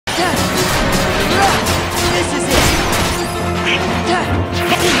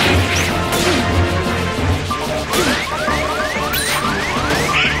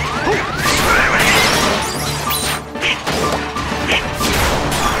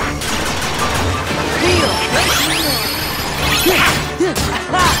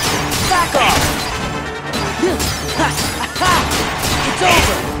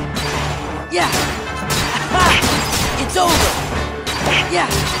over! Yeah!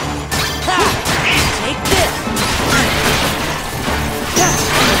 Ha! Take this!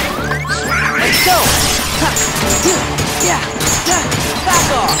 Let's go! Ha! Yeah! Back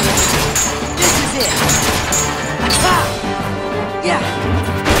off! This is it! Ha! Yeah!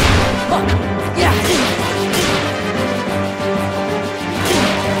 Yeah!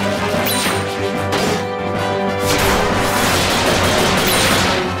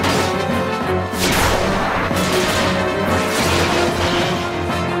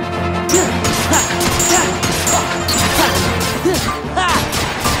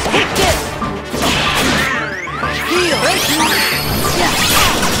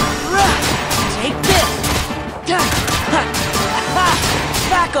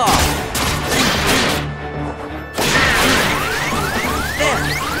 Back off!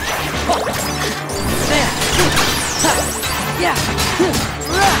 There! There! Yeah!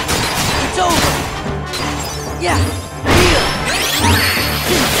 It's over! Yeah! Here!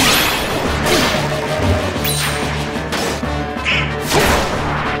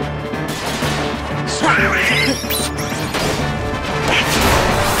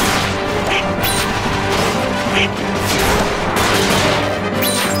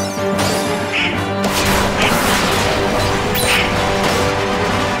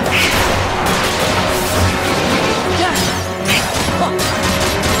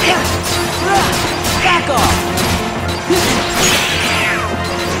 Back off!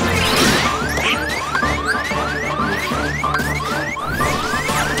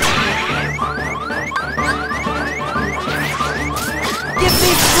 Give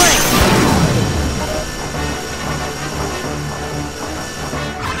me strength!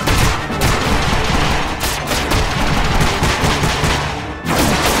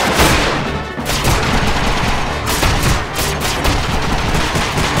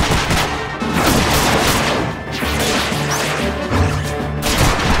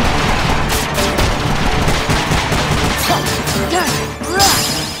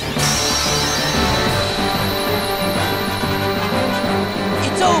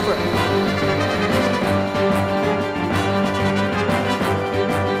 It's over!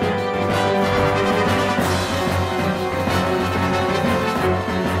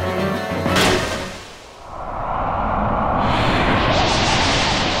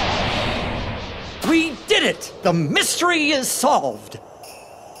 We did it! The mystery is solved!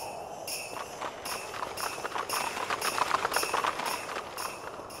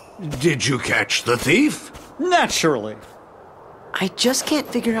 Did you catch the thief? Naturally. I just can't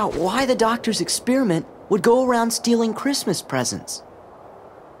figure out why the doctor's experiment would go around stealing Christmas presents.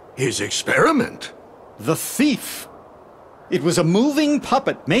 His experiment? The thief. It was a moving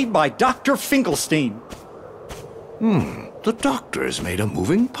puppet made by Dr. Finkelstein. The doctor's made a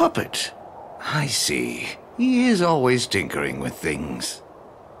moving puppet. I see. He is always tinkering with things.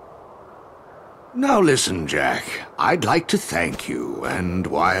 Now listen, Jack. I'd like to thank you, and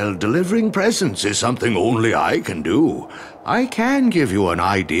while delivering presents is something only I can do, I can give you an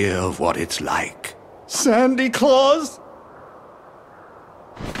idea of what it's like. Sandy Claus?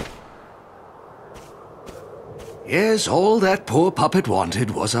 Yes, all that poor puppet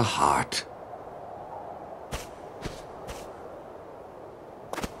wanted was a heart.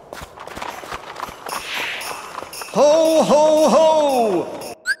 Ho, ho, ho!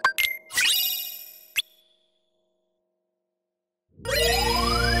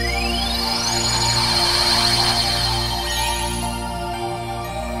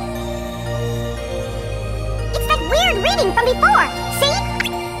 It's that weird reading from before, see?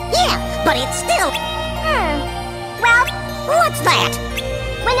 Yeah, but it's still... Well, what's that?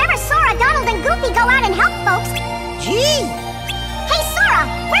 Whenever Sora, Donald, and Goofy go out and help folks... Gee! Hey, Sora,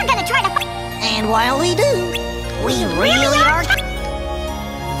 we're gonna try to... And while we do, we really are...